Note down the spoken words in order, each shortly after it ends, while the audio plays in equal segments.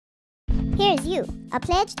Here's you, a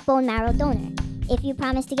pledged bone marrow donor. If you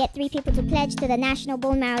promise to get 3 people to pledge to the National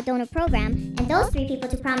Bone Marrow Donor Program, and those 3 people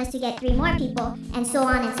to promise to get 3 more people, and so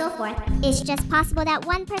on and so forth, it's just possible that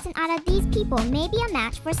one person out of these people may be a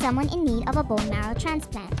match for someone in need of a bone marrow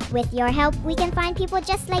transplant. With your help, we can find people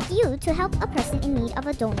just like you to help a person in need of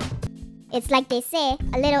a donor. It's like they say,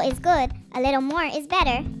 a little is good, a little more is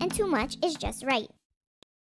better, and too much is just right.